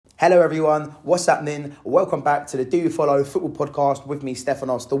Hello everyone, what's happening? Welcome back to the Do You Follow Football Podcast with me,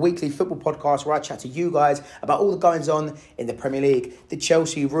 Stefanos, the weekly football podcast where I chat to you guys about all the goings on in the Premier League. Did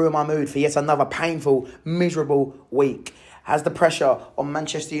Chelsea ruin my mood for yet another painful, miserable week? Has the pressure on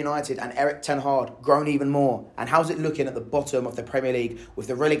Manchester United and Ep.10 grown even more? And how's it looking at the bottom of the Premier League with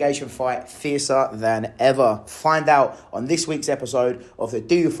the relegation fight fiercer than ever? Find out on this week's episode of the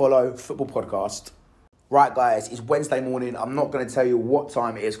Do You Follow Football Podcast. Right, guys, it's Wednesday morning. I'm not going to tell you what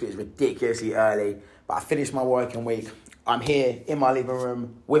time it is because it's ridiculously early, but I finished my working week. I'm here in my living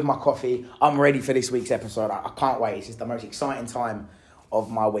room with my coffee. I'm ready for this week's episode. I can't wait. It's just the most exciting time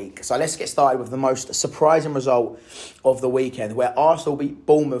of my week. So let's get started with the most surprising result of the weekend, where Arsenal beat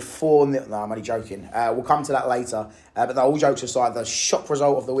Bournemouth 4-0. No, I'm only joking. We'll come to that later. But all jokes aside, the shock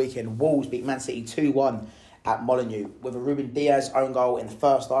result of the weekend, Wolves beat Man City 2-1. At Molineux, with a Ruben Diaz own goal in the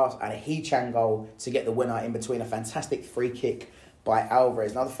first half and a Hee-Chan goal to get the winner in between a fantastic free kick by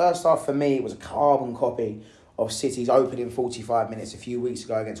Alvarez. Now, the first half for me was a carbon copy of City's opening 45 minutes a few weeks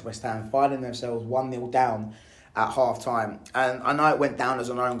ago against West Ham, finding themselves 1-0 down at half-time. And I know it went down as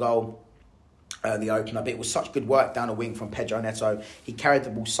an own goal, the opener, but it was such good work down the wing from Pedro Neto. He carried the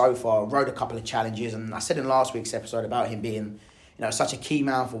ball so far, rode a couple of challenges, and I said in last week's episode about him being such a key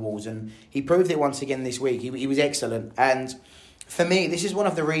man for Wolves, and he proved it once again this week. He was excellent, and for me, this is one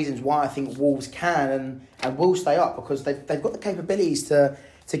of the reasons why I think Wolves can and will stay up, because they've got the capabilities to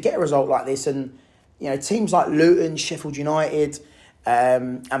get a result like this. And teams like Luton, Sheffield United,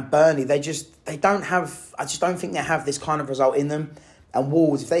 and Burnley, I just don't think they have this kind of result in them. And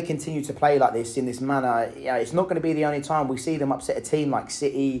Wolves, if they continue to play like this in this manner, it's not going to be the only time we see them upset a team like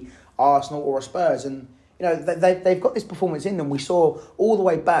City, Arsenal, or Spurs. And they've got this performance in them. We saw all the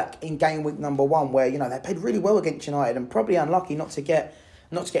way back in game week number 1 where, they played really well against United and probably unlucky not to get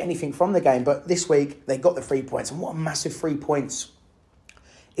anything from the game. But this week, they got the 3 points. And what a massive 3 points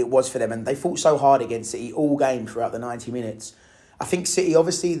it was for them. And they fought so hard against City all game throughout the 90 minutes. I think City,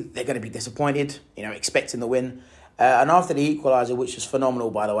 obviously, they're going to be disappointed, expecting the win. And after the equaliser, which was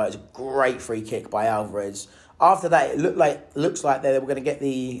phenomenal, by the way, it was a great free kick by Alvarez. After that, it looks like they were going to get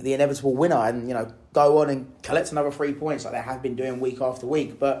the inevitable winner and, go on and collect another 3 points like they have been doing week after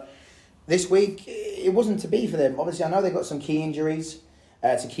week. But this week, it wasn't to be for them. Obviously, I know they've got some key injuries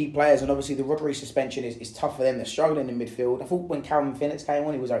to key players, and obviously the Rodri suspension is tough for them. They're struggling in midfield. I thought when Calvin Phillips came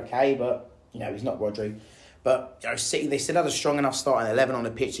on, he was okay, but, he's not Rodri. But City, they still had a strong enough starting 11 on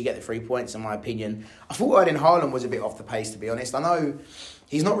the pitch to get the 3 points, in my opinion. I thought Erling Haaland was a bit off the pace, to be honest. I know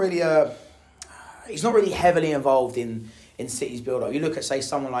he's not really heavily involved in City's build-up. You look at, say,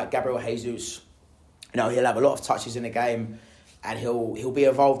 someone like Gabriel Jesus, he'll have a lot of touches in the game and he'll be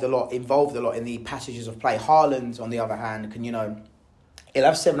involved a lot in the passages of play. Haaland, on the other hand, can, he'll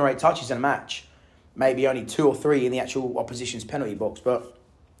have 7 or 8 touches in a match, maybe only 2 or 3 in the actual opposition's penalty box, but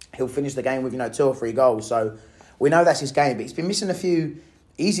he'll finish the game with, 2 or 3 goals. So we know that's his game, but he's been missing a few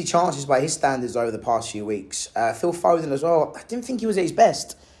easy chances by his standards over the past few weeks. Phil Foden as well, I didn't think he was at his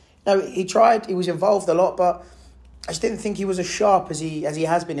best. He tried, he was involved a lot, but I just didn't think he was as sharp as he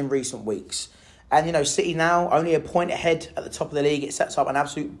has been in recent weeks. And, City now only a point ahead at the top of the league. It sets up an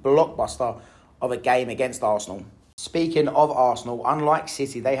absolute blockbuster of a game against Arsenal. Speaking of Arsenal, unlike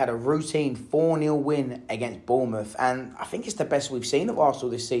City, they had a routine 4-0 win against Bournemouth. And I think it's the best we've seen of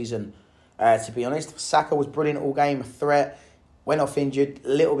Arsenal this season, to be honest. Saka was brilliant all game, a threat. Went off injured, a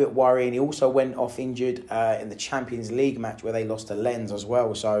little bit worrying. He also went off injured in the Champions League match where they lost to Lens as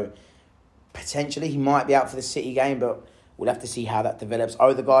well. So potentially he might be out for the City game, but we'll have to see how that develops.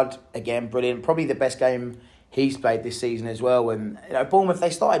 Odegaard, again, brilliant. Probably the best game he's played this season as well. And Bournemouth,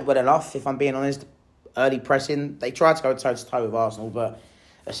 they started well enough, if I'm being honest. Early pressing. They tried to go toe-to-toe with Arsenal, but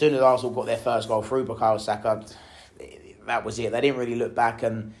as soon as Arsenal got their first goal through Bukayo Saka, that was it. They didn't really look back,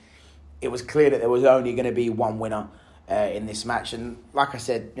 and it was clear that there was only going to be one winner in this match. And like I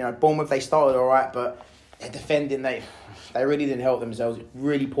said, Bournemouth, they started all right, but their defending, they really didn't help themselves.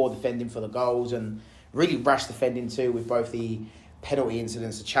 Really poor defending for the goals and really rash defending too, with both the penalty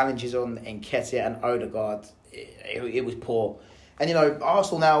incidents, the challenges on Nketiah and Odegaard. It was poor. And,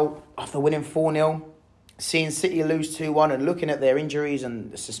 Arsenal now, after winning 4-0, seeing City lose 2-1 and looking at their injuries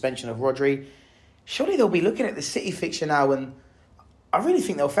and the suspension of Rodri, surely they'll be looking at the City fixture now, and I really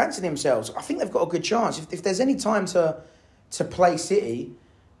think they'll fancy themselves. I think they've got a good chance. If there's any time to play City,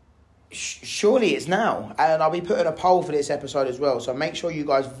 surely it's now. And I'll be putting a poll for this episode as well. So make sure you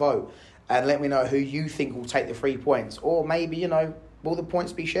guys vote and let me know who you think will take the 3 points. Or maybe, will the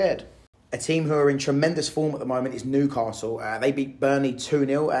points be shared? A team who are in tremendous form at the moment is Newcastle. They beat Burnley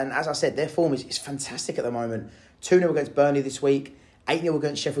 2-0. And as I said, their form is fantastic at the moment. 2-0 against Burnley this week. 8-0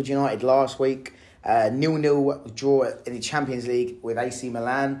 against Sheffield United last week. 0-0 draw in the Champions League with AC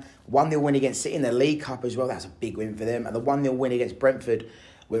Milan. 1-0 win against City in the League Cup as well. That's a big win for them. And the 1-0 win against Brentford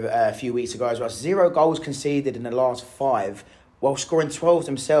with a few weeks ago as well. 0 goals conceded in the last 5, while scoring 12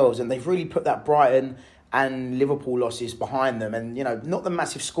 themselves. And they've really put that Brighton and Liverpool losses behind them. And, not the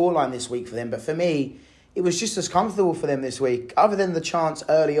massive scoreline this week for them. But for me, it was just as comfortable for them this week. Other than the chance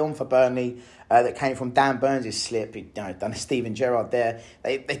early on for Burnley that came from Dan Burns' slip. Done a Steven Gerrard there.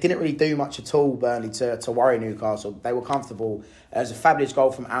 They didn't really do much at all, Burnley, to worry Newcastle. They were comfortable. There's a fabulous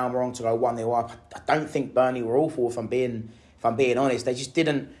goal from Almiron to go 1-0 up. I don't think Burnley were awful, if I'm being honest. They just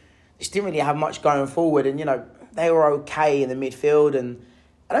didn't really have much going forward. And, they were okay in the midfield. And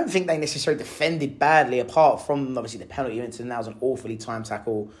I don't think they necessarily defended badly, apart from, obviously, the penalty incident. That was an awfully timed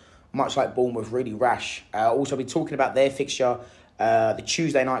tackle, much like Bournemouth, really rash. Also, I'll be talking about their fixture, the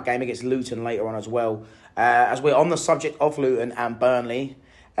Tuesday night game against Luton later on as well. As we're on the subject of Luton and Burnley,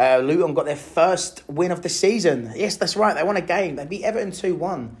 Luton got their first win of the season. Yes, that's right. They won a game. They beat Everton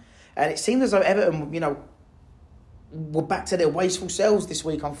 2-1. And it seemed as though Everton, were back to their wasteful selves this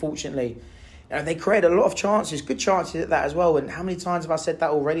week, unfortunately. They created a lot of chances, good chances at that as well. And how many times have I said that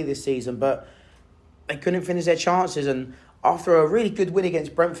already this season? But they couldn't finish their chances. And after a really good win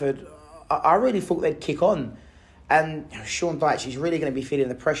against Brentford, I really thought they'd kick on. And Sean Dyche, he's really going to be feeling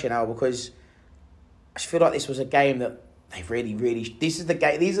the pressure now, because I just feel like this was a game that they really... These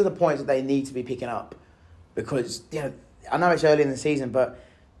are the points that they need to be picking up. Because, I know it's early in the season, but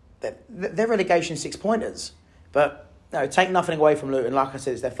they're relegation 6-pointers. But, take nothing away from Luton. Like I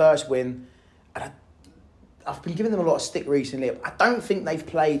said, it's their first win. And I've been giving them a lot of stick recently. I don't think they've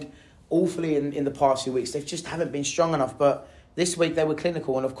played awfully in the past few weeks. They just haven't been strong enough. But this week they were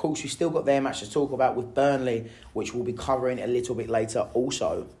clinical. And of course, we've still got their match to talk about with Burnley, which we'll be covering a little bit later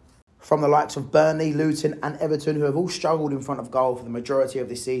also. From the likes of Burnley, Luton and Everton, who have all struggled in front of goal for the majority of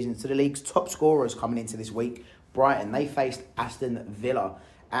this season, to the league's top scorers coming into this week, Brighton, they faced Aston Villa.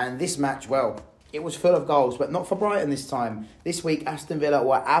 And this match, well, it was full of goals, but not for Brighton this time. This week, Aston Villa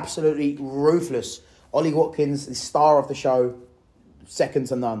were absolutely ruthless. Ollie Watkins, the star of the show, second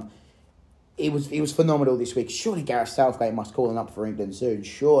to none. It was phenomenal this week. Surely Gareth Southgate must call him up for England soon.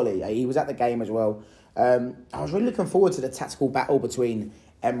 Surely. He was at the game as well. I was really looking forward to the tactical battle between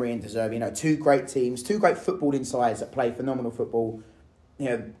Emery and De Zerbi. Two great teams, two great footballing sides that play phenomenal football.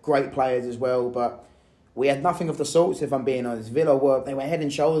 Great players as well, but we had nothing of the sorts, if I'm being honest. Villa they were head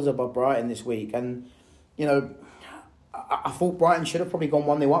and shoulders above Brighton this week. And, I thought Brighton should have probably gone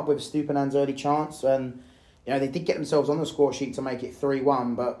 1-0 up with Stupiñán's early chance. And, they did get themselves on the score sheet to make it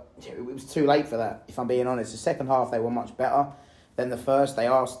 3-1, but it was too late for that, if I'm being honest. The second half, they were much better than the first. They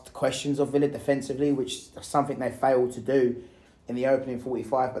asked questions of Villa defensively, which is something they failed to do in the opening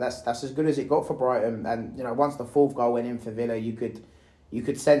 45. But that's as good as it got for Brighton. And, once the fourth goal went in for Villa, you could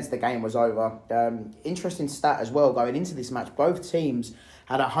sense the game was over. Interesting stat as well, going into this match. Both teams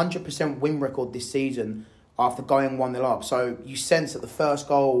had a 100% win record this season after going 1-0 up. So you sense that the first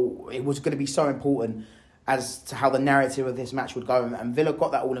goal, it was going to be so important as to how the narrative of this match would go. And Villa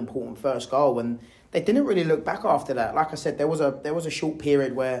got that all-important first goal, and they didn't really look back after that. Like I said, there was a short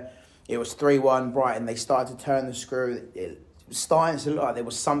period where it was 3-1 Brighton. They started to turn the screw. It was starting to look like there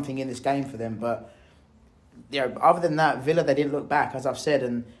was something in this game for them, but other than that, Villa, they didn't look back, as I've said,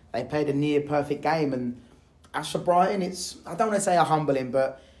 and they played a near-perfect game. And as for Brighton, I don't want to say a humbling,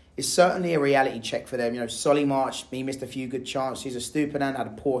 but it's certainly a reality check for them. Solly March, he missed a few good chances. Stupiñán had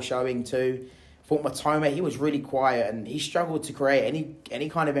a poor showing too. I thought Matoma, he was really quiet, and he struggled to create any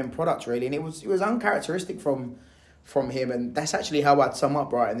kind of end product, really. And it was uncharacteristic from him, and that's actually how I'd sum up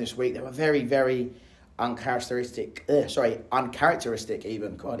Brighton this week. They were very, very uncharacteristic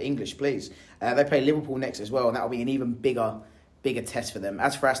even. God, English, please. They play Liverpool next as well, and that'll be an even bigger test for them.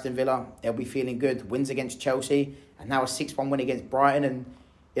 As for Aston Villa, they'll be feeling good. Wins against Chelsea, and now a 6-1 win against Brighton. And,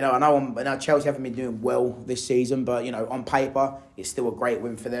 I know Chelsea haven't been doing well this season, but, on paper, it's still a great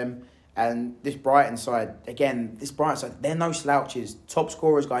win for them. And this Brighton side, they're no slouches. Top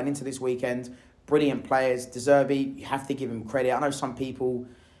scorers going into this weekend. Brilliant players. De Zerbi, you have to give him credit. I know some people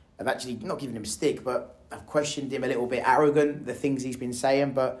have actually not given him stick, but have questioned him a little bit. Arrogant, the things he's been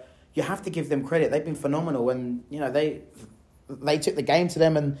saying, but you have to give them credit. They've been phenomenal, and they took the game to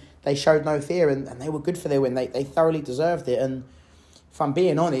them, and they showed no fear, and they were good for their win. They thoroughly deserved it. And if I'm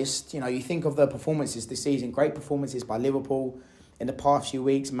being honest, you think of the performances this season, great performances by Liverpool in the past few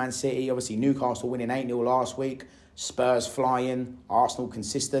weeks. Man City, obviously Newcastle winning 8-0 last week. Spurs flying, Arsenal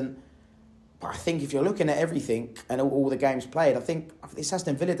consistent. But I think if you're looking at everything and all the games played, I think this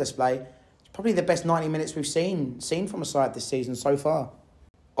Aston Villa display is probably the best 90 minutes we've seen from a side this season so far.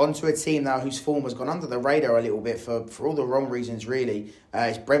 onto a team now whose form has gone under the radar a little bit for all the wrong reasons, really.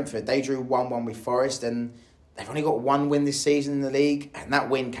 It's Brentford. They drew 1-1 with Forest, and they've only got one win this season in the league, and that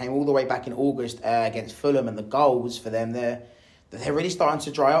win came all the way back in August against Fulham, and the goals for them, they're really starting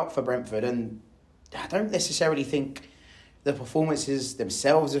to dry up for Brentford, and I don't necessarily think the performances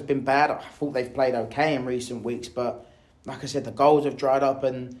themselves have been bad. I thought they've played okay in recent weeks, but like I said, the goals have dried up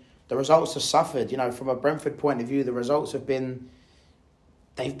and the results have suffered. From a Brentford point of view, the results have been...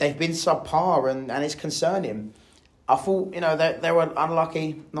 They've been subpar and it's concerning. I thought, they were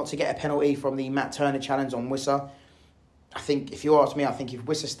unlucky not to get a penalty from the Matt Turner challenge on Wissa. I think, if you ask me, I think if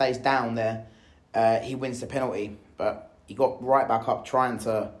Wissa stays down there, he wins the penalty. But he got right back up trying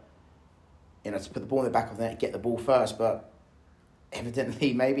to, to put the ball in the back of the net, get the ball first. But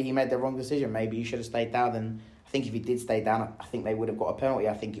evidently, maybe he made the wrong decision. Maybe he should have stayed down. And I think if he did stay down, I think they would have got a penalty.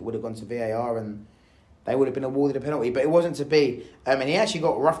 I think it would have gone to VAR and they would have been awarded a penalty, but it wasn't to be. And he actually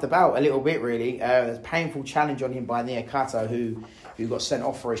got roughed about a little bit, really. There's a painful challenge on him by Niakata, who got sent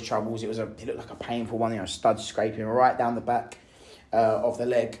off for his troubles. It looked like a painful one, stud scraping right down the back of the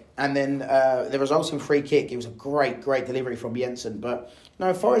leg. And then the resulting free kick, it was a great delivery from Jensen. But,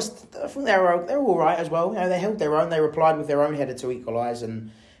 Forest, I think they're all right as well. They held their own. They replied with their own header to equalise and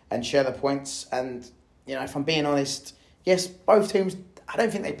share the points. And, if I'm being honest, yes, both teams, I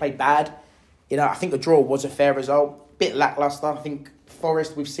don't think they played bad. I think the draw was a fair result. Bit lacklustre. I think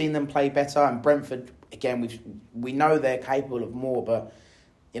Forest, we've seen them play better, and Brentford, again, we know they're capable of more. But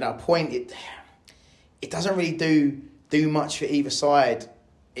a point it doesn't really do much for either side.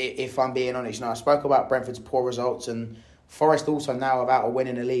 If I'm being honest, I spoke about Brentford's poor results, and Forest also now about a win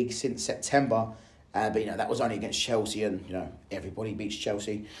in the league since September. But that was only against Chelsea, and everybody beats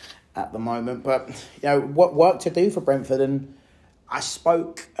Chelsea at the moment. But what work to do for Brentford, and I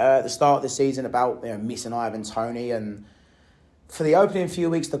spoke at the start of the season about missing Ivan Toney, and for the opening few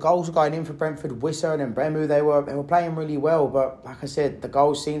weeks, the goals were going in for Brentford. Wissa and Bremu, they were playing really well, but like I said, the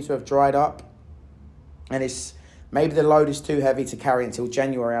goals seem to have dried up, and it's maybe the load is too heavy to carry until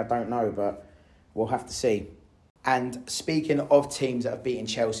January. I don't know, but we'll have to see. And speaking of teams that have beaten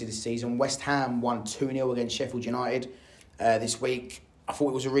Chelsea this season, West Ham won 2-0 against Sheffield United this week. I thought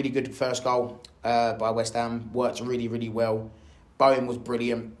it was a really good first goal by West Ham. Worked really, really well. Bowen was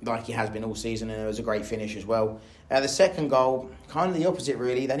brilliant, like he has been all season, and it was a great finish as well. The second goal, kind of the opposite,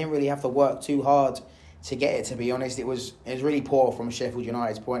 really. They didn't really have to work too hard to get it, to be honest. It was really poor from Sheffield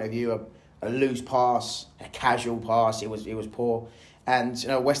United's point of view. A loose pass, a casual pass. It was poor. And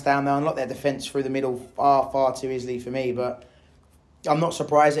West Ham, they unlocked their defence through the middle far too easily for me. But I'm not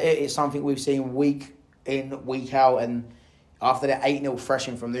surprised at it. It's something we've seen week in, week out, and after their 8-0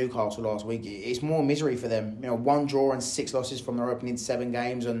 thrashing from Newcastle last week, it's more misery for them. 1 draw and 6 losses from their opening 7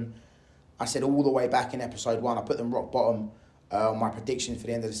 games. And I said all the way back in episode 1, I put them rock bottom on my predictions for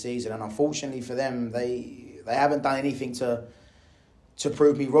the end of the season. And unfortunately for them, they haven't done anything to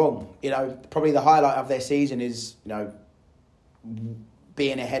prove me wrong. Probably the highlight of their season is,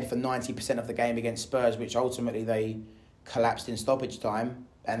 being ahead for 90% of the game against Spurs, which ultimately they collapsed in stoppage time,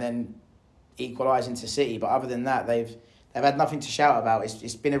 and then equalising to City. But other than that, they've had nothing to shout about.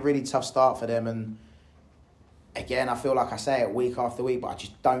 It's been a really tough start for them, and again, I feel like I say it week after week, but I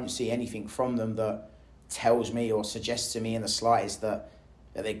just don't see anything from them that tells me or suggests to me in the slightest that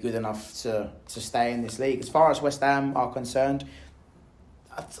they're good enough to stay in this league. As far as West Ham are concerned,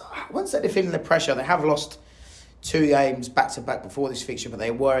 I wouldn't say they're feeling the pressure. They have lost 2 games back-to-back before this fixture, but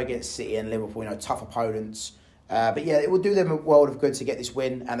they were against City and Liverpool, tough opponents. But yeah, it will do them a world of good to get this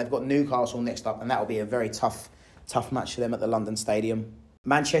win, and they've got Newcastle next up, and that will be a very tough match for them at the London Stadium.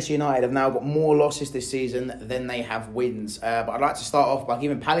 Manchester United have now got more losses this season than they have wins. But I'd like to start off by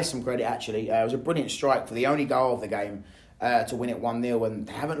giving Palace some credit, actually. It was a brilliant strike for the only goal of the game to win it 1-0. And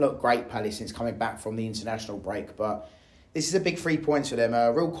they haven't looked great, Palace, since coming back from the international break. But this is a big 3 points for them,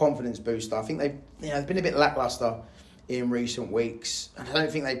 a real confidence booster. I think they've been a bit lacklustre in recent weeks. I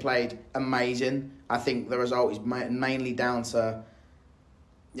don't think they played amazing. I think the result is mainly down to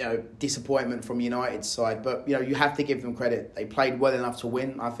disappointment from United's side, but you have to give them credit. They played well enough to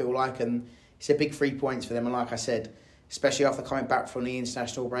win, I feel like, and it's a big 3 points for them. And like I said, especially after coming back from the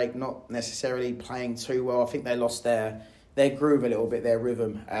international break, not necessarily playing too well. I think they lost their groove a little bit, their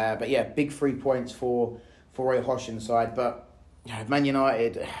rhythm. But yeah, big 3 points for Roy Hodgson's side. But Man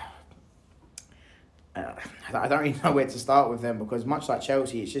United, I don't really know where to start with them, because much like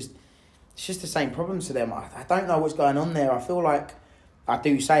Chelsea, it's just the same problems to them. I don't know what's going on there. I feel like I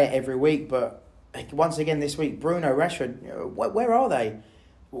do say it every week, but once again this week, Bruno, Rashford, where are they?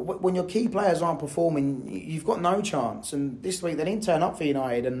 When your key players aren't performing, you've got no chance. And this week they didn't turn up for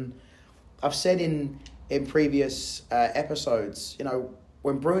United. And I've said in previous episodes,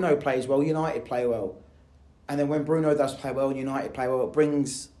 when Bruno plays well, United play well. And then when Bruno does play well and United play well, it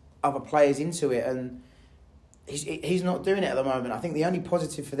brings other players into it. And he's not doing it at the moment. I think the only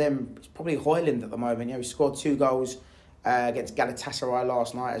positive for them is probably Højlund at the moment. You know, he scored 2 goals against Galatasaray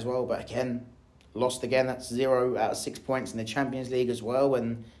last night as well. But again, lost again. That's 0 out of 6 points in the Champions League as well.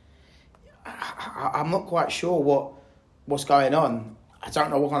 And I'm not quite sure what's going on. I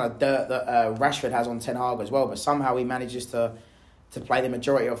don't know what kind of dirt that Rashford has on Ten Hag as well, but somehow he manages to play the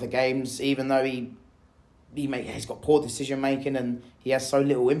majority of the games, even though he's got poor decision making and he has so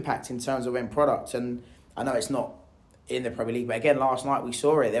little impact in terms of end product. And I know it's not in the Premier League, but again last night we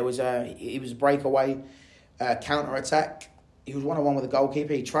saw it. It was a breakaway counter attack. He was 1-on-1 with the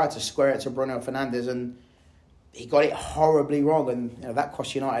goalkeeper. He tried to square it to Bruno Fernandes and he got it horribly wrong, and you know, that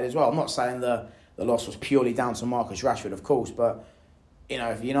cost United as well. I'm not saying the loss was purely down to Marcus Rashford, of course, but you know,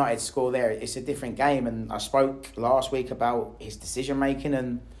 if United score there, it's a different game. And I spoke last week about his decision making,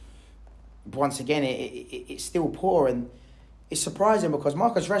 and once again, it's still poor, and it's surprising because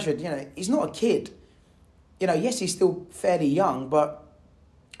Marcus Rashford, you know, he's not a kid. You know, yes, he's still fairly young, but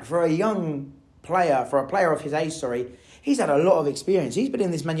for a young player, for a player of his age, he's had a lot of experience. He's been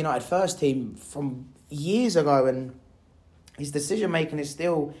in this Man United first team from years ago, and his decision making is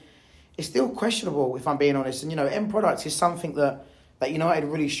still questionable, if I'm being honest. And you know, end product is something that United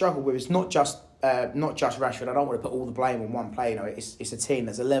really struggle with. It's not just Rashford. I don't want to put all the blame on one player. You know, it's a team.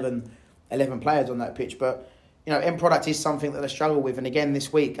 There's 11 players on that pitch, but you know, end product is something that they struggle with. And again,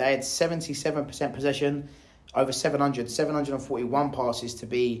 this week they had 77% possession, over 741 passes to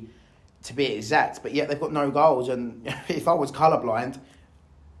be exact, but yet they've got no goals. And if I was colourblind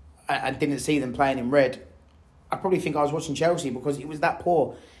and didn't see them playing in red, I probably think I was watching Chelsea because it was that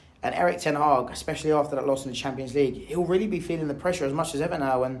poor. And Erik Ten Hag, especially after that loss in the Champions League, he'll really be feeling the pressure as much as ever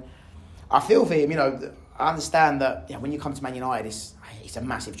now. And I feel for him. You know, I understand that when you come to Man United, it's a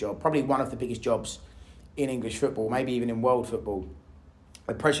massive job, probably one of the biggest jobs in English football, maybe even in world football.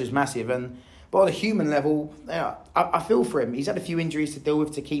 The pressure's massive, but on a human level, I feel for him. He's had a few injuries to deal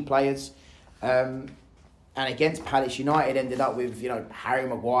with to key players, and against Palace, United ended up with Harry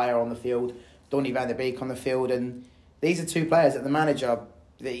Maguire on the field, Donny van der Beek on the field, and these are 2 players that the manager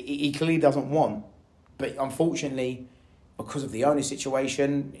he clearly doesn't want, but unfortunately, because of the owner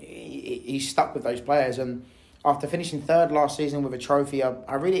situation, he's stuck with those players. And after finishing 3rd last season with a trophy,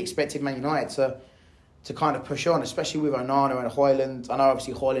 I really expected Man United to kind of push on, especially with Onana and Højlund. I know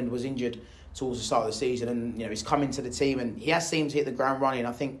obviously Højlund was injured towards the start of the season, and he's come into the team and he has seemed to hit the ground running.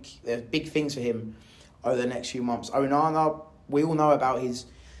 I think there's big things for him over the next few months. Onana, we all know about his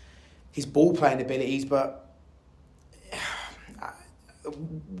ball playing abilities, but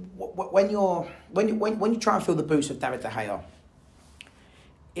when you try and fill the boots of David De Gea,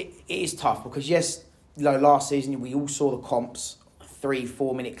 it is tough because yes, last season we all saw the comps,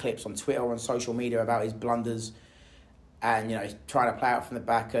 3-4 minute clips on Twitter or on social media about his blunders, and he's trying to play out from the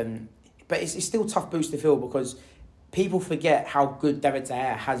back, but it's still tough boots to fill because people forget how good David De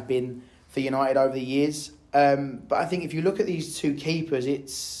Gea has been for United over the years. But I think if you look at these 2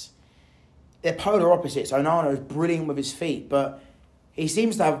 keepers, they're polar opposites. Onana is brilliant with his feet, but he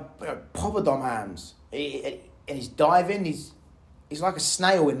seems to have poppadom hands. And he's diving. He's like a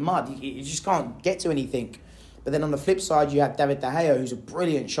snail in mud. You just can't get to anything. But then on the flip side, you have David De Gea, who's a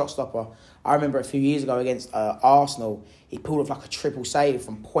brilliant shot stopper. I remember a few years ago against Arsenal, he pulled off like a triple save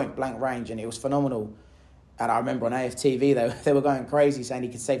from point blank range, and it was phenomenal. And I remember on AFTV, they were going crazy saying he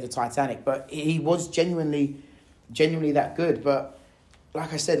could save the Titanic. But he was genuinely that good. But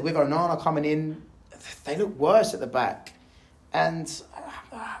like I said, with Onana coming in, they look worse at the back. And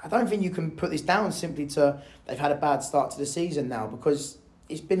I don't think you can put this down simply to they've had a bad start to the season now, because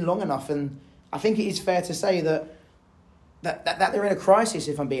it's been long enough. And I think it is fair to say that they're in a crisis,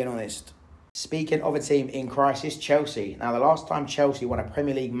 if I'm being honest. Speaking of a team in crisis, Chelsea. Now, the last time Chelsea won a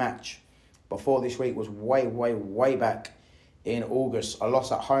Premier League match before this week was way back in August. A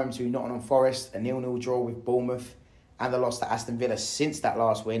loss at home to Nottingham Forest, a 0-0 draw with Bournemouth, and the loss to Aston Villa since that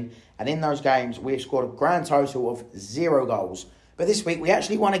last win. And in those games, we've scored a grand total of 0 goals. But this week, we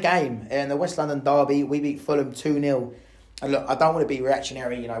actually won a game. In the West London derby, we beat Fulham 2-0. And look, I don't want to be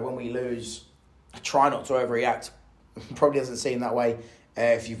reactionary, when we lose. I try not to overreact. Probably doesn't seem that way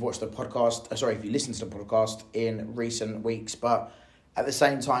if you've watched the podcast. If you listened to the podcast in recent weeks. But at the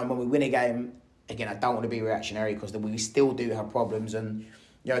same time, when we win a game, again, I don't want to be reactionary because we still do have problems. And,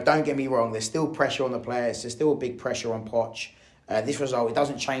 don't get me wrong, there's still pressure on the players. There's still a big pressure on Poch. This result, it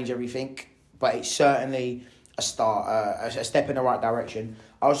doesn't change everything, but it's certainly a start, a step in the right direction.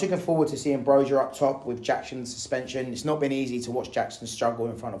 I was looking forward to seeing Brozier up top with Jackson's suspension. It's not been easy to watch Jackson struggle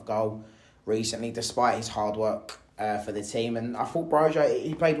in front of goal recently, despite his hard work. for the team. And I thought Broja,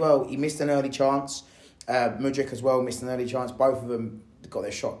 he played well. He missed an early chance. Mudryk as well missed an early chance. Both of them got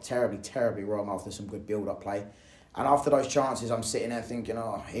their shot terribly, terribly wrong after some good build-up play. And after those chances, I'm sitting there thinking,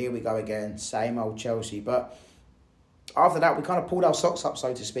 oh, here we go again, same old Chelsea. But after that, we kind of pulled our socks up,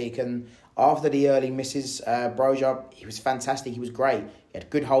 so to speak. And after the early misses, Broja, he was fantastic. He was great. He had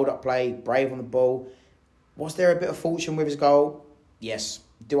good hold-up play, brave on the ball. Was there a bit of fortune with his goal? Yes.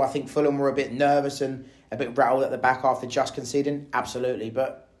 Do I think Fulham were a bit nervous and a bit rattled at the back after just conceding? Absolutely.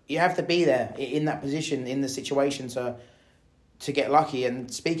 But you have to be there in that position, in the situation to get lucky.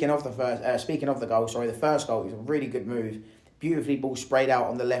 And speaking of the goal, the first goal was a really good move. Beautifully ball sprayed out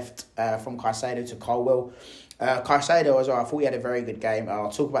on the left from Caicedo to Colwill. Caicedo as well, I thought he had a very good game.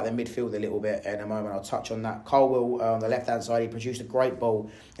 I'll talk about the midfield a little bit in a moment. I'll touch on that. Colwill on the left-hand side, he produced a great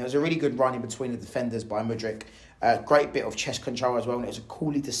ball. It was a really good run in between the defenders by Mudryk. Great bit of chest control as well, and it was a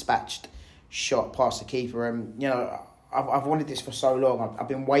coolly dispatched shot past the keeper. And, I've wanted this for so long. I've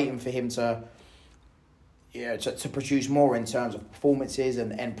been waiting for him to produce more in terms of performances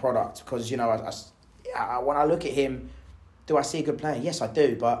and end product. Because, when I look at him, do I see a good player? Yes, I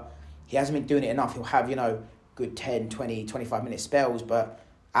do, but he hasn't been doing it enough. He'll have, good 10, 20, 25-minute spells, but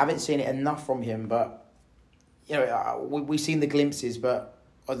I haven't seen it enough from him. But, we've seen the glimpses, the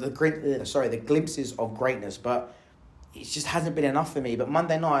glimpses of greatness, but it just hasn't been enough for me. But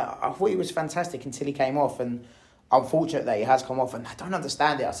Monday night, I thought he was fantastic until he came off, and unfortunate that he has come off, and I don't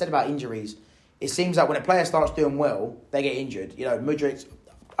understand it. I said about injuries. It seems like when a player starts doing well, they get injured. Mudryk,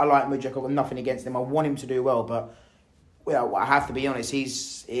 I like Mudryk, I've got nothing against him. I want him to do well, but I have to be honest,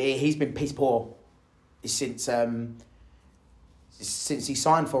 he's been piss poor since he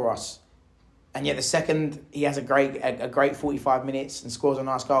signed for us. And yet the second he has a great 45 minutes and scores a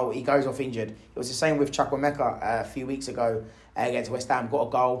nice goal, he goes off injured. It was the same with Chukwuemeka a few weeks ago against West Ham. Got a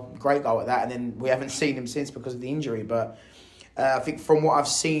goal, great goal at that, and then we haven't seen him since because of the injury. But I think from what I've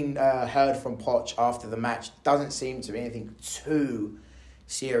seen, heard from Poch after the match, doesn't seem to be anything too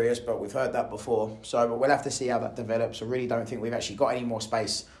serious, but we've heard that before. So we'll have to see how that develops. I really don't think we've actually got any more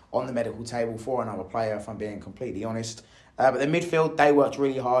space on the medical table for another player, if I'm being completely honest. But the midfield, they worked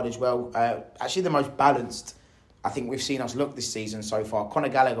really hard as well. Actually, the most balanced I think we've seen us look this season so far. Conor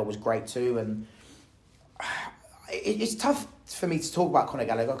Gallagher was great too, and it's tough for me to talk about Conor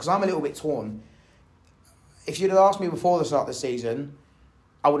Gallagher because I'm a little bit torn. If you'd have asked me before the start of the season,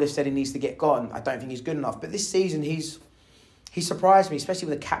 I would have said he needs to get gone. I don't think he's good enough. But this season, he surprised me, especially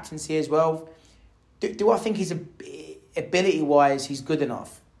with the captaincy as well. Do I think ability-wise, he's good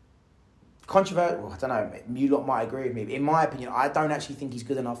enough? Controversial, I don't know, you lot might agree with me. But in my opinion, I don't actually think he's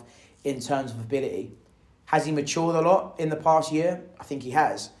good enough in terms of ability. Has he matured a lot in the past year? I think he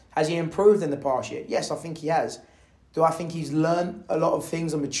has. Has he improved in the past year? Yes, I think he has. Do I think he's learned a lot of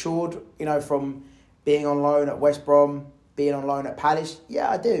things and matured, from being on loan at West Brom, being on loan at Palace? Yeah,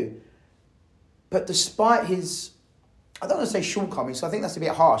 I do. But despite his, I don't want to say shortcomings, so I think that's a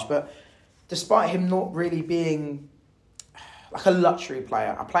bit harsh, but despite him not really being like a luxury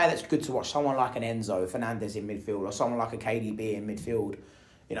player, a player that's good to watch, someone like an Enzo Fernandez in midfield or someone like a KDB in midfield,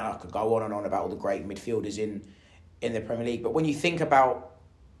 I could go on and on about all the great midfielders in the Premier League. But when you think about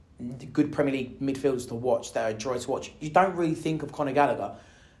the good Premier League midfielders to watch, that are a joy to watch, you don't really think of Conor Gallagher.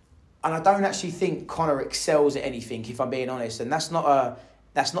 And I don't actually think Conor excels at anything, if I'm being honest. And that's not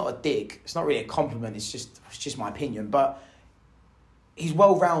a dig. It's not really a compliment. It's just my opinion. But he's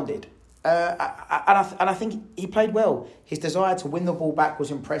well-rounded. And I think he played well. His desire to win the ball back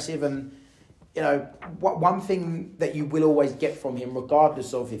was impressive. And, one thing that you will always get from him,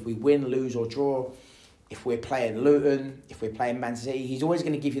 regardless of if we win, lose or draw, if we're playing Luton, if we're playing Man City, he's always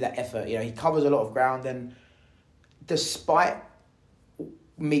going to give you that effort. He covers a lot of ground. And despite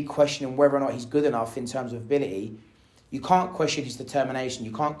me questioning whether or not he's good enough in terms of ability, you can't question his determination.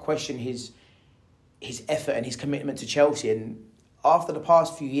 You can't question his effort and his commitment to Chelsea. And after the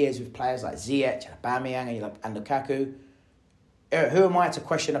past few years with players like Ziyech, Aubameyang and Lukaku, who am I to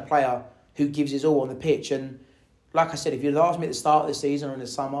question a player who gives his all on the pitch? And like I said, if you'd asked me at the start of the season or in the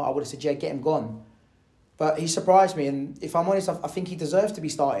summer, I would have said, yeah, get him gone. But he surprised me, and if I'm honest, I think he deserves to be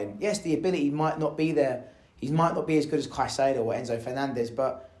starting. Yes, the ability might not be there. He might not be as good as Caicedo or Enzo Fernandez,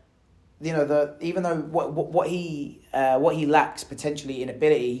 but even though what he lacks potentially in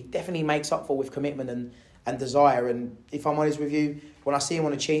ability, he definitely makes up for with commitment and desire. And if I'm honest with you, when I see him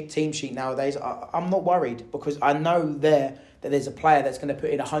on a team sheet nowadays, I'm not worried because I know that there's a player that's going to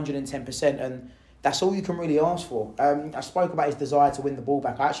put in 110%, and that's all you can really ask for. I spoke about his desire to win the ball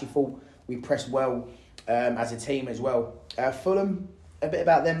back. I actually thought we pressed well as a team as well. Fulham, a bit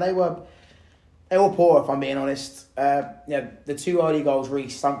about them, they were poor, if I'm being honest. The two early goals really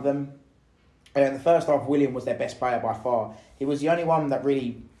sunk them. And in the first half, Willian was their best player by far. He was the only one that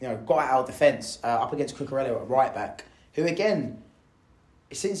really, got out of defence up against Cucurella at right back, who again,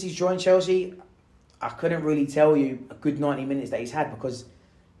 since he's joined Chelsea, I couldn't really tell you a good 90 minutes that he's had because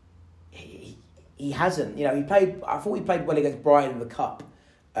he hasn't. I thought he played well against Brighton in the Cup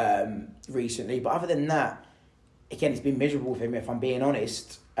recently, but other than that, again, it's been miserable for him if I'm being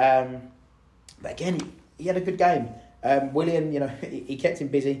honest. But again, he had a good game. Willian, he kept him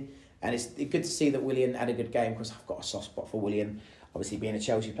busy. And it's good to see that Willian had a good game because I've got a soft spot for Willian, obviously being a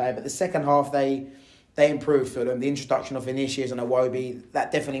Chelsea player. But the second half, they improved for them. The introduction of Vinicius and Iwobi,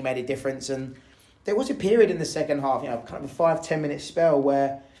 that definitely made a difference. And there was a period in the second half, kind of a 5-10 minute spell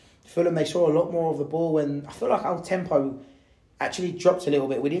where Fulham, they saw a lot more of the ball. And I feel like our tempo actually dropped a little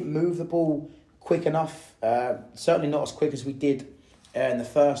bit. We didn't move the ball quick enough, certainly not as quick as we did in the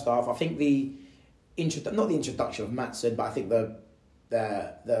first half. I think not the introduction of Maatsen, but I think the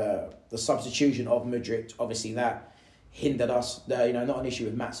substitution of Mudryk, obviously that hindered us. Not an issue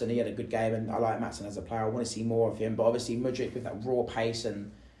with Maatsen. He had a good game, and I like Maatsen as a player. I want to see more of him. But obviously Mudryk with that raw pace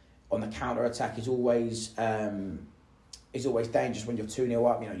and on the counter attack is always dangerous when you're 2-0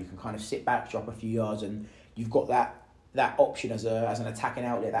 up. You can kind of sit back, drop a few yards, and you've got that option as an attacking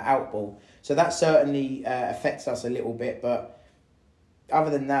outlet, that out ball. So that certainly affects us a little bit, but. Other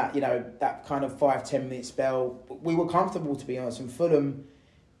than that, that kind of 5-10 minute spell, we were comfortable, to be honest. And Fulham,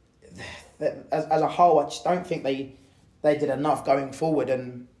 as a whole, I just don't think they did enough going forward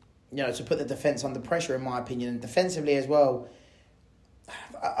and, to put the defence under pressure, in my opinion. And defensively as well,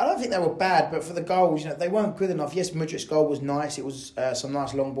 I don't think they were bad, but for the goals, they weren't good enough. Yes, Mudryk's goal was nice. It was some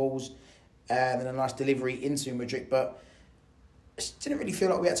nice long balls and a nice delivery into Mudryk, but I just didn't really feel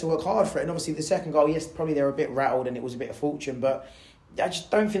like we had to work hard for it. And obviously the second goal, yes, probably they were a bit rattled and it was a bit of fortune, but I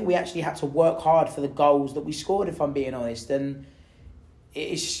just don't think we actually had to work hard for the goals that we scored, if I'm being honest. And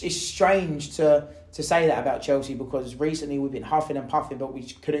it's strange to say that about Chelsea because recently we've been huffing and puffing, but we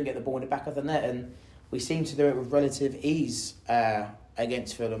couldn't get the ball in the back of the net, and we seem to do it with relative ease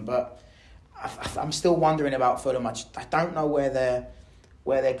against Fulham. But I'm still wondering about Fulham. I don't know where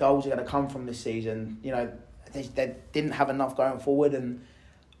their goals are going to come from this season. They didn't have enough going forward, and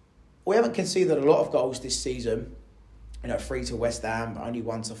we haven't conceded a lot of goals this season. 3 to West Ham, only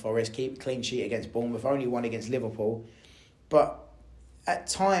 1 to Forest, clean sheet against Bournemouth, only 1 against Liverpool. But at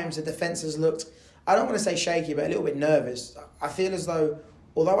times, the defence has looked, I don't want to say shaky, but a little bit nervous. I feel as though,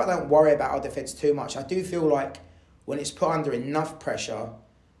 although I don't worry about our defence too much, I do feel like when it's put under enough pressure,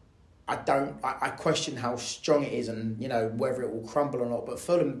 I question how strong it is and, whether it will crumble or not. But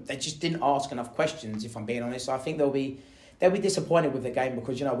Fulham, they just didn't ask enough questions, if I'm being honest. So I think they'll be disappointed with the game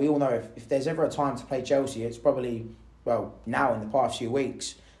because, we all know if there's ever a time to play Chelsea, it's probably... now in the past few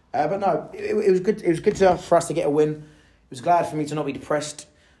weeks. But no, it was good. It was good for us to get a win. It was glad for me to not be depressed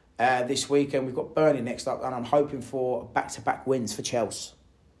this week. And we've got Burnley next up, and I'm hoping for back-to-back wins for Chelsea.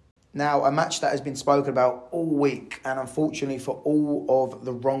 Now, a match that has been spoken about all week, and unfortunately for all of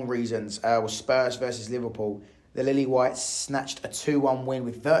the wrong reasons, was Spurs versus Liverpool. The Lily Whites snatched a 2-1 win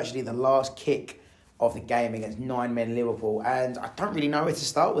with virtually the last kick of the game against 9-men Liverpool. And I don't really know where to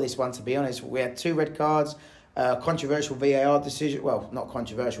start with this one, to be honest. We had 2 red cards. Controversial VAR decision. Well, not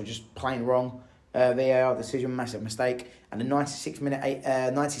controversial, just plain wrong. VAR decision, massive mistake, and a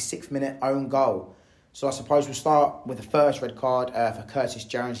 96th minute own goal. So I suppose we'll start with the first red card for Curtis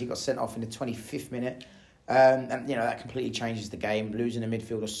Jones. He got sent off in the 25th minute, and that completely changes the game. Losing a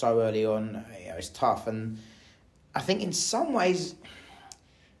midfielder so early on, it's tough. And I think in some ways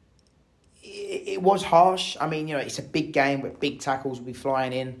it was harsh. I mean, it's a big game with big tackles will be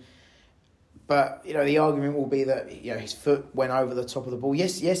flying in. But, the argument will be that, his foot went over the top of the ball.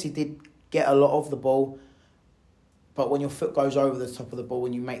 Yes, he did get a lot of the ball. But when your foot goes over the top of the ball,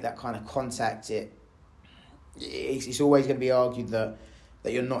 when you make that kind of contact, it's always going to be argued that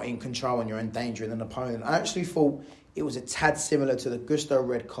you're not in control and you're endangering an opponent. I actually thought it was a tad similar to the Gusto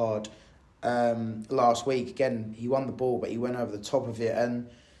red card last week. Again, he won the ball, but he went over the top of it. And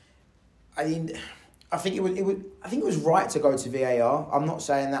I think it was right to go to VAR. I'm not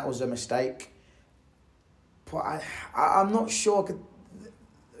saying that was a mistake. But I'm not sure.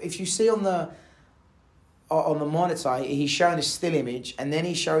 If you see on the monitor, he's showing a still image and then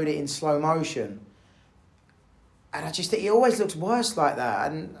he showed it in slow motion. And I just think it always looks worse like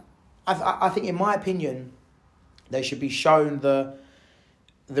that. And I think, in my opinion, they should be shown the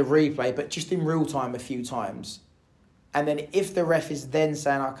replay, but just in real time a few times. And then if the ref is then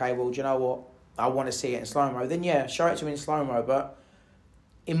saying, okay, well, do you know what? I want to see it in slow-mo, then yeah, show it to me in slow-mo. But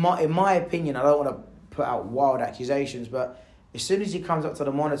in my opinion, I don't want to put out wild accusations, but As soon as he comes up to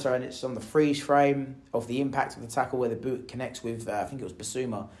the monitor and it's on the freeze frame of the impact of the tackle where the boot connects with, I think it was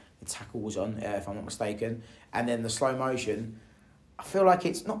Basuma, the tackle was on, if I'm not mistaken, and then the slow motion, I feel like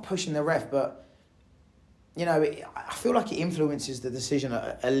it's not pushing the ref, but, you know, I feel like it influences the decision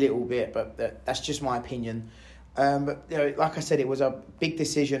a little bit, but that's just my opinion. But, you know, like I said, it was a big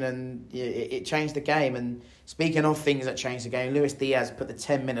decision and it changed the game. And speaking of things that changed the game, Luis Diaz put the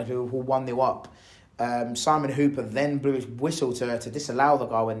 10-minute Liverpool 1-0 up. Simon Hooper then blew his whistle to disallow the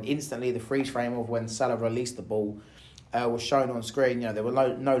goal, and instantly the freeze frame of when Salah released the ball was shown on screen. You know, there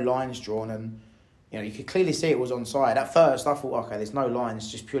were no lines drawn, and you know you could clearly see it was onside. At first, I thought, okay, there's no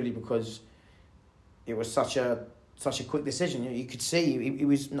lines, just purely because it was such a quick decision. You could see he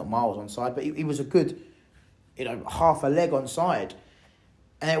was not miles onside, but he was a good, you know, half a leg onside.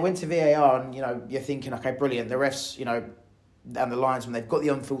 And it went to VAR, and you know you're thinking, okay, brilliant. The refs, you know, and the linesmen, they've got the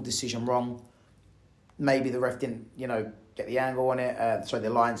on-field decision wrong. Maybe the ref didn't, you know, get the angle on it. The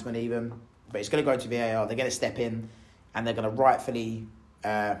linesman even. But it's going to go to VAR. They're going to step in and they're going to rightfully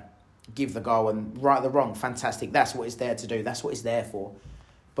give the goal and right the wrong. Fantastic. That's what it's there to do. That's what it's there for.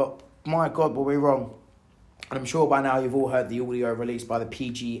 But, my God, were we wrong. And I'm sure by now you've all heard the audio released by the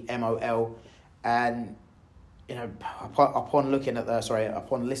PGMOL. And, you know, upon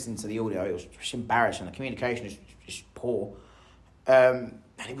listening to the audio, it was just embarrassing. The communication is just poor. And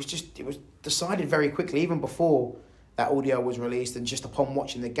it was decided very quickly, even before that audio was released, and just upon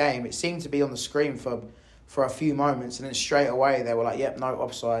watching the game, it seemed to be on the screen for a few moments, and then straight away they were like, "Yep, no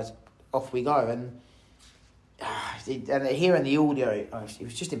offside, off we go." And hearing the audio, it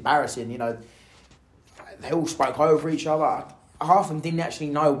was just embarrassing. You know, they all spoke over each other. Half of them didn't actually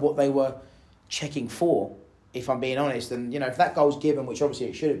know what they were checking for, if I'm being honest. And you know, if that goal's given, which obviously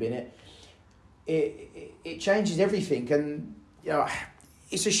it should have been, it changes everything. And you know,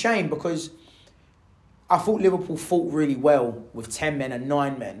 it's a shame because I thought Liverpool fought really well with 10 men and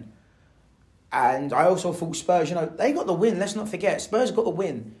 9 men. And I also thought Spurs, you know, they got the win. Let's not forget, Spurs got the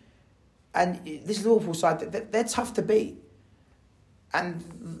win. And this Liverpool side, they're tough to beat. And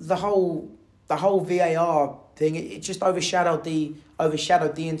the whole VAR thing, it just overshadowed the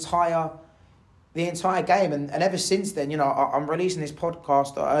entire game. And ever since then, you know, I'm releasing this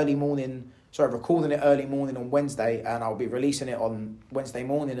podcast recording it early morning on Wednesday, and I'll be releasing it on Wednesday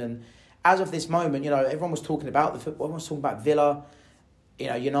morning. And as of this moment, you know, everyone was talking about the football, everyone was talking about Villa, you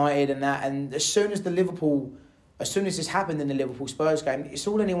know, United and that. And as soon as this happened in the Liverpool Spurs game, it's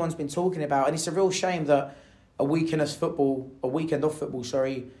all anyone's been talking about. And it's a real shame that a weekend of football,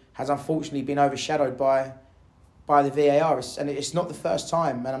 has unfortunately been overshadowed by the VAR. It's not the first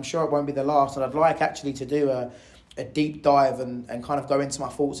time, and I'm sure it won't be the last. And I'd like actually to do a deep dive and kind of go into my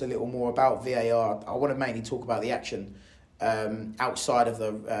thoughts a little more about VAR. I want to mainly talk about the action outside of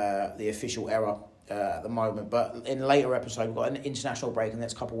the official error at the moment. But in a later episode, we've got an international break in the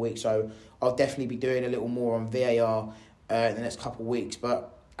next couple of weeks, so I'll definitely be doing a little more on VAR in the next couple of weeks.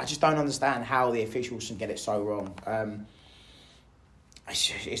 But I just don't understand how the officials can get it so wrong.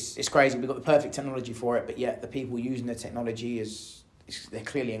 It's crazy. We've got the perfect technology for it, but yet the people using the technology they're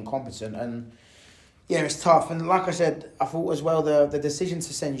clearly incompetent. And yeah, it's tough. And like I said, I thought as well the decision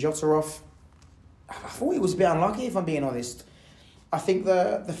to send Jota off, I thought he was a bit unlucky, if I'm being honest. I think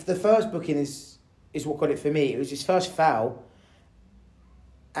the first booking is what got it for me. It was his first foul,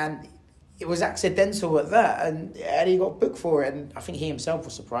 and it was accidental at that, and he got booked for it. And I think he himself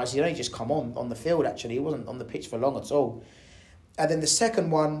was surprised. He'd only just come on the field, actually. He wasn't on the pitch for long at all. And then the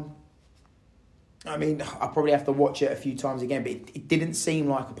second one, I mean, I probably have to watch it a few times again, but it didn't seem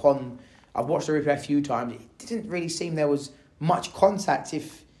like I've watched the replay a few times, it didn't really seem there was much contact,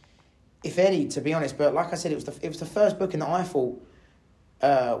 if any, to be honest. But like I said, it was the first booking that I thought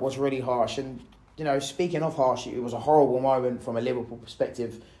was really harsh. And, you know, speaking of harsh, it was a horrible moment from a Liverpool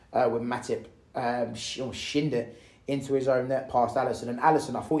perspective when Matip shinned it into his own net past Alisson. And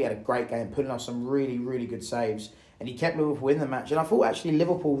Alisson, I thought he had a great game, putting off some really, really good saves. And he kept Liverpool in the match. And I thought actually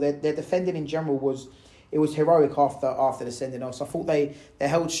Liverpool, their defending in general was heroic after the sending off. So I thought they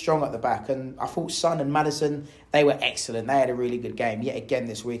held strong at the back. And I thought Son and Maddison, they were excellent. They had a really good game yet again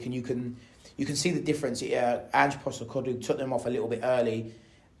this week. And you can see the difference. Ange Postecoglou took them off a little bit early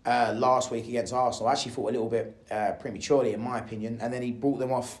last week against Arsenal. I actually thought a little bit prematurely, in my opinion. And then he brought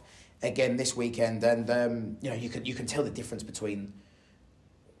them off again this weekend. And you know, you can tell the difference between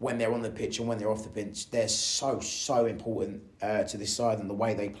when they're on the pitch and when they're off the pitch. They're so important to this side and the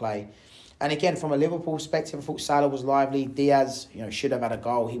way they play. And again, from a Liverpool perspective, I thought Salah was lively. Diaz, you know, should have had a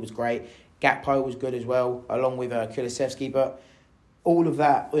goal. He was great. Gakpo was good as well, along with Kulusevski. But all of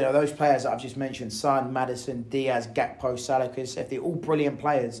that, you know, those players that I've just mentioned, Son, Maddison, Diaz, Gakpo, Salah, Kulusevski, they're all brilliant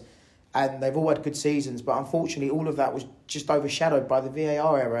players. and they've all had good seasons, but unfortunately all of that was just overshadowed by the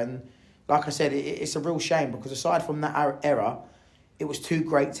VAR error. And like I said, it's a real shame, because aside from that error, it was two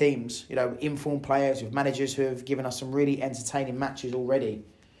great teams, informed players with managers who have given us some really entertaining matches already.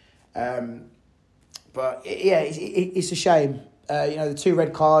 But it's a shame. The two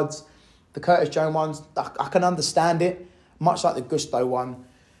red cards, the Curtis Jones ones, I can understand it, much like the Gusto one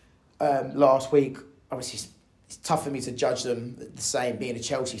last week. Obviously, it's tough for me to judge them the same, being a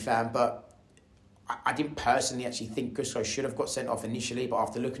Chelsea fan, but I didn't personally actually think Gusto should have got sent off initially, but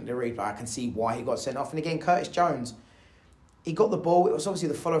after looking at the replay, I can see why he got sent off. And again, Curtis Jones, he got the ball. It was obviously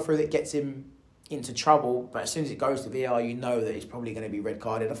the follow-through that gets him into trouble, but as soon as it goes to VAR, you know that he's probably going to be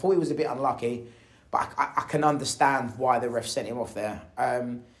red-carded. I thought he was a bit unlucky, but I can understand why the ref sent him off there.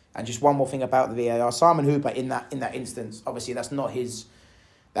 And just one more thing about the VAR. Simon Hooper, in that instance, obviously that's not his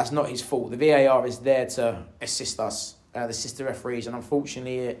fault. The VAR is there to assist us, assist the referees, and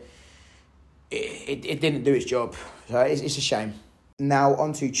unfortunately it didn't do its job. So it's a shame. Now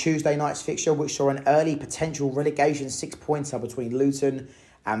on to Tuesday night's fixture, which saw an early potential relegation 6-pointer between Luton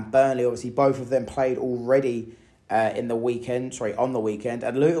and Burnley. Obviously, both of them played already on the weekend,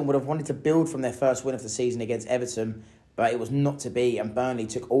 and Luton would have wanted to build from their first win of the season against Everton, but it was not to be, and Burnley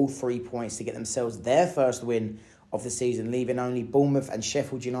took all 3 points to get themselves their first win of the season, leaving only Bournemouth and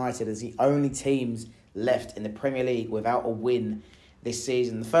Sheffield United as the only teams left in the Premier League without a win this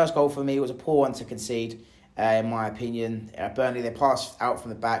season. The first goal for me was a poor one to concede, in my opinion. Burnley, they passed out from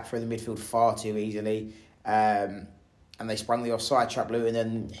the back through the midfield far too easily, and they sprung the offside trap Luton,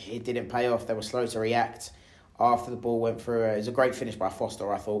 and it didn't pay off. They were slow to react after the ball went through. It was a great finish by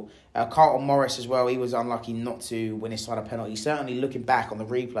Foster, I thought. Carlton Morris as well, he was unlucky not to win his side a penalty. Certainly looking back on the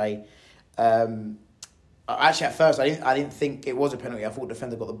replay, actually at first I didn't think it was a penalty. I thought the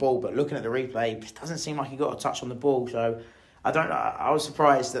defender got the ball, but looking at the replay, it doesn't seem like he got a touch on the ball. So I was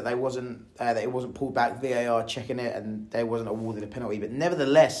surprised that it wasn't pulled back. VAR checking it, and they wasn't awarded a penalty. But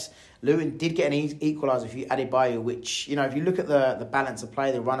nevertheless, Luton did get an equaliser for Adebayo, which, if you look at the balance of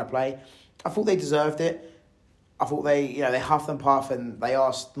play, the run of play, I thought they deserved it. I thought they huffed and puffed, and they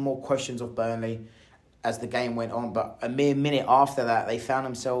asked more questions of Burnley as the game went on. But a mere minute after that, they found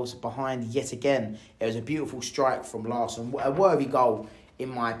themselves behind yet again. It was a beautiful strike from Larsson, a worthy goal, in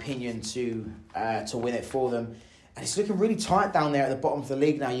my opinion, to win it for them. And it's looking really tight down there at the bottom of the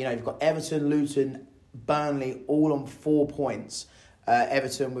league now. You've got Everton, Luton, Burnley, all on 4 points.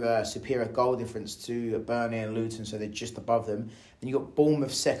 Everton with a superior goal difference to Burnley and Luton, so they're just above them. Then you've got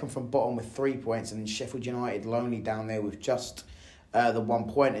Bournemouth second from bottom with 3 points, and then Sheffield United lonely down there with just the 1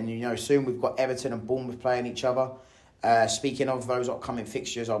 point. And soon we've got Everton and Bournemouth playing each other. Speaking of those upcoming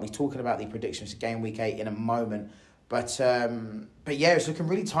fixtures, I'll be talking about the predictions for game week 8 in a moment. But yeah, it's looking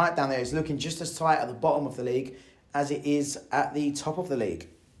really tight down there. It's looking just as tight at the bottom of the league as it is at the top of the league.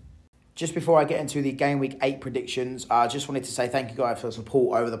 Just before I get into the Game Week 8 predictions, I just wanted to say thank you guys for the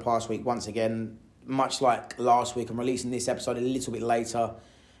support over the past week. Once again, much like last week, I'm releasing this episode a little bit later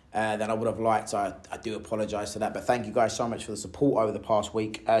than I would have liked. So I do apologise for that. But thank you guys so much for the support over the past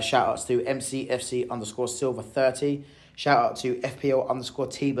week. Shout outs to MCFC_Silver30. Shout out to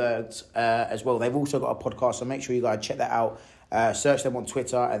FPL_T-Birds as well. They've also got a podcast, so make sure you guys check that out. Search them on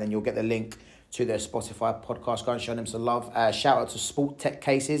Twitter, and then you'll get the link to their Spotify podcast. Go and show them some love. Shout out to Sport Tech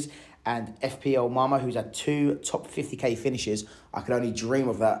Cases and FPL Mama, who's had 2 top 50k finishes. I could only dream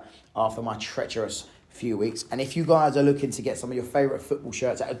of that after my treacherous few weeks. And if you guys are looking to get some of your favourite football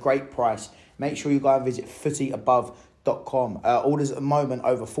shirts at a great price, make sure you go and visit footyabove.com. Orders at the moment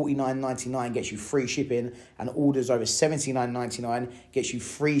over $49.99 gets you free shipping, and orders over $79.99 gets you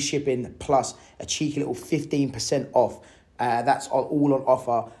free shipping plus a cheeky little 15% off. That's all on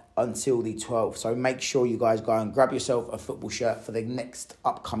offer until the 12th. So make sure you guys go and grab yourself a football shirt for the next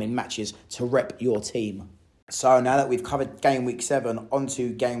upcoming matches to rep your team. So now that we've covered Game Week 7, on to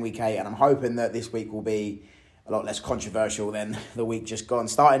Game Week 8, and I'm hoping that this week will be a lot less controversial than the week just gone.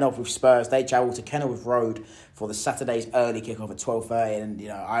 Starting off with Spurs, they travel to Kenilworth Road for the Saturday's early kickoff at 12:30, and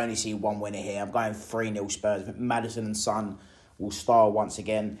I only see one winner here. I'm going 3-0 Spurs. I think Maddison and Son will star once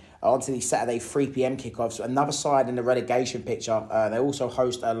again. On to the Saturday 3pm kickoffs. So another side in the relegation picture. They also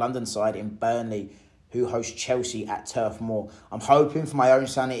host a London side in Burnley, who host Chelsea at Turf Moor. I'm hoping for my own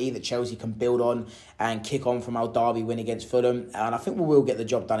sanity that Chelsea can build on and kick on from our derby win against Fulham. And I think we will get the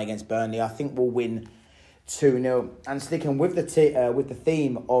job done against Burnley. I think we'll win 2-0. And sticking with the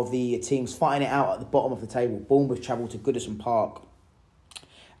theme of the teams fighting it out at the bottom of the table, Bournemouth travel to Goodison Park.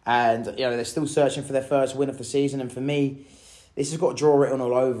 And, they're still searching for their first win of the season. And for me, this has got draw written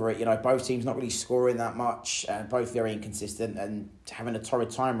all over it. Both teams not really scoring that much, both very inconsistent and having a torrid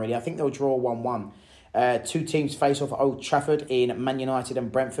time, really. I think they'll draw 1-1. Two teams face off at Old Trafford in Man United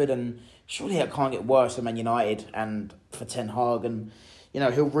and Brentford, and surely it can't get worse for Man United and for Ten Hag. And,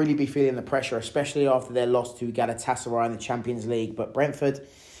 he'll really be feeling the pressure, especially after their loss to Galatasaray in the Champions League. But Brentford,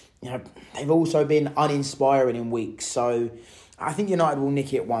 they've also been uninspiring in weeks. So I think United will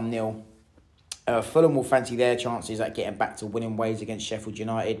nick it 1-0. Fulham will fancy their chances at getting back to winning ways against Sheffield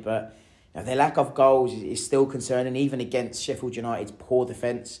United. But their lack of goals is still concerning, even against Sheffield United's poor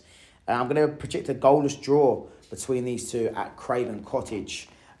defence. I'm going to predict a goalless draw between these two at Craven Cottage.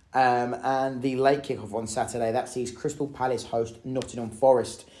 And the late kickoff on Saturday, that sees Crystal Palace host Nottingham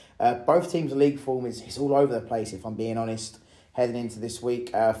Forest. Both teams' league form is all over the place, if I'm being honest, heading into this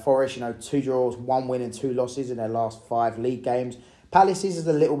week. Forest, 2 draws, 1 win and 2 losses in their last 5 league games. Palace's is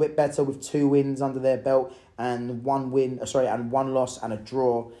a little bit better with 2 wins under their belt and 1 loss and a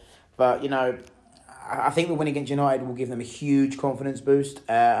draw. But, I think the win against United will give them a huge confidence boost.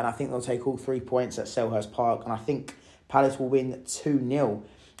 And I think they'll take all 3 points at Selhurst Park. And I think Palace will win 2-0.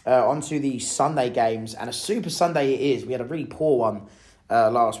 On to the Sunday games. And a Super Sunday it is. We had a really poor one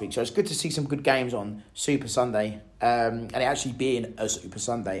last week. So it's good to see some good games on Super Sunday. And it actually being a Super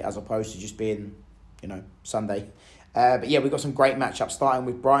Sunday as opposed to just being, Sunday. But yeah, we've got some great matchups starting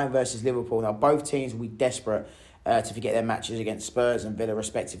with Brighton versus Liverpool. Now, both teams will be desperate to forget their matches against Spurs and Villa,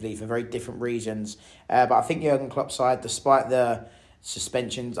 respectively, for very different reasons. But I think Jurgen Klopp's side, despite the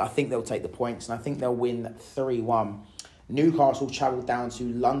suspensions, I think they'll take the points, and I think they'll win 3-1. Newcastle travelled down to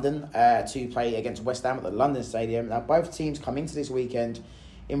London to play against West Ham at the London Stadium. Now, both teams come into this weekend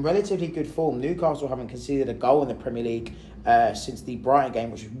in relatively good form. Newcastle haven't conceded a goal in the Premier League since the Brighton game,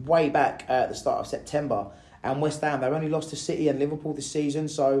 which was way back at the start of September. And West Ham, they've only lost to City and Liverpool this season,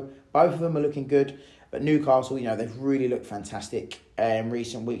 so both of them are looking good. But Newcastle, they've really looked fantastic in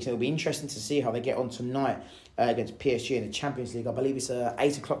recent weeks. It'll be interesting to see how they get on tonight against PSG in the Champions League. I believe it's a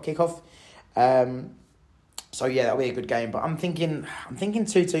 8 o'clock kickoff. So yeah, that'll be a good game. But I'm thinking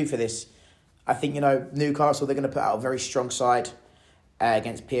 2-2 for this. I think, Newcastle, they're going to put out a very strong side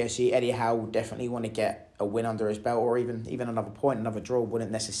against PSG. Eddie Howe will definitely want to get a win under his belt, or even another point. Another draw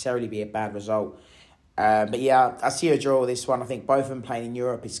wouldn't necessarily be a bad result. But yeah, I see a draw with this one. I think both of them playing in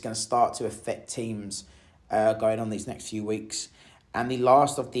Europe is going to start to affect teams going on these next few weeks. And the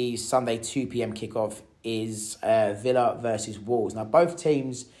last of the Sunday 2 p.m. kickoff is Villa versus Wolves. Now, both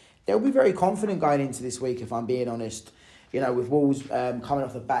teams, they'll be very confident going into this week, if I'm being honest. With Wolves coming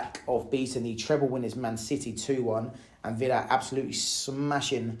off the back of beating the treble winners Man City 2-1 and Villa absolutely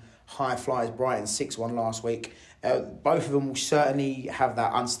smashing high flyers Brighton 6-1 last week. Both of them will certainly have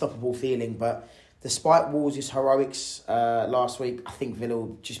that unstoppable feeling, but despite Wolves' heroics last week, I think Villa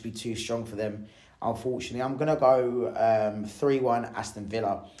will just be too strong for them, unfortunately. I'm going to go 3-1 Aston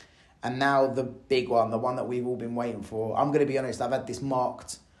Villa. And now the big one, the one that we've all been waiting for. I'm going to be honest, I've had this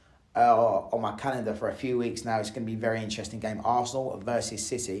marked on my calendar for a few weeks now. It's going to be a very interesting game, Arsenal versus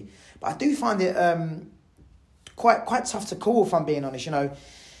City. But I do find it quite tough to call, if I'm being honest.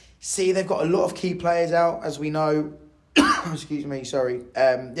 See, they've got a lot of key players out, as we know. Excuse me, sorry.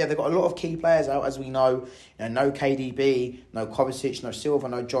 They've got a lot of key players out, as we know. No KDB, no Kovacic, no Silva,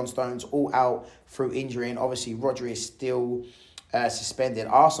 no John Stones, all out through injury. And obviously, Rodri is still suspended.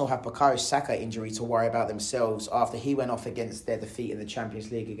 Arsenal have Bukayo Saka injury to worry about themselves after he went off against their defeat in the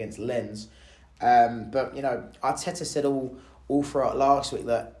Champions League against Lens. But, Arteta said all throughout last week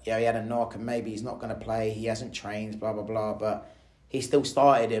that he had a knock and maybe he's not going to play. He hasn't trained, blah, blah, blah. But he still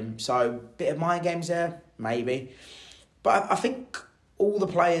started him. So, bit of mind games there, maybe. But I think all the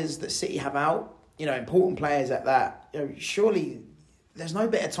players that City have out, important players at that, surely there's no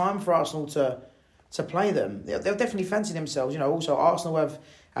better time for Arsenal to play them. They'll definitely fancy themselves. Also Arsenal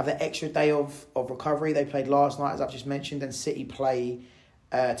have the extra day of recovery. They played last night, as I've just mentioned, and City play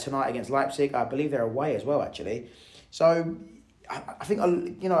tonight against Leipzig. I believe they're away as well, actually. So I think a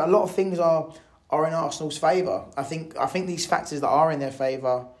lot of things are in Arsenal's favour. I think these factors that are in their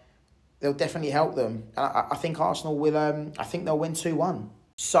favour, they'll definitely help them. And I think Arsenal will, I think they'll win 2-1.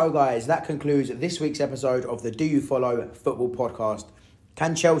 So guys, that concludes this week's episode of the Do You Follow Football Podcast.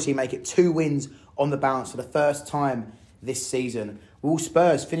 Can Chelsea make it 2 wins on the bounce for the first time this season? Will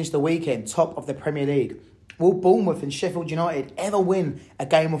Spurs finish the weekend top of the Premier League? Will Bournemouth and Sheffield United ever win a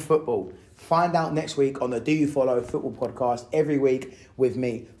game of football? Find out next week on the Do You Follow Football Podcast every week with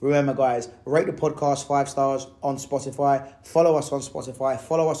me. Remember, guys, rate the podcast 5 stars on Spotify. Follow us on Spotify.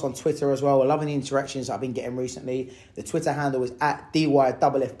 Follow us on Twitter as well. We're loving the interactions I've been getting recently. The Twitter handle is at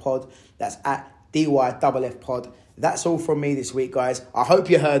DYFF Pod. That's at DYFF Pod. That's all from me this week, guys. I hope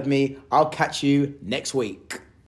you heard me. I'll catch you next week.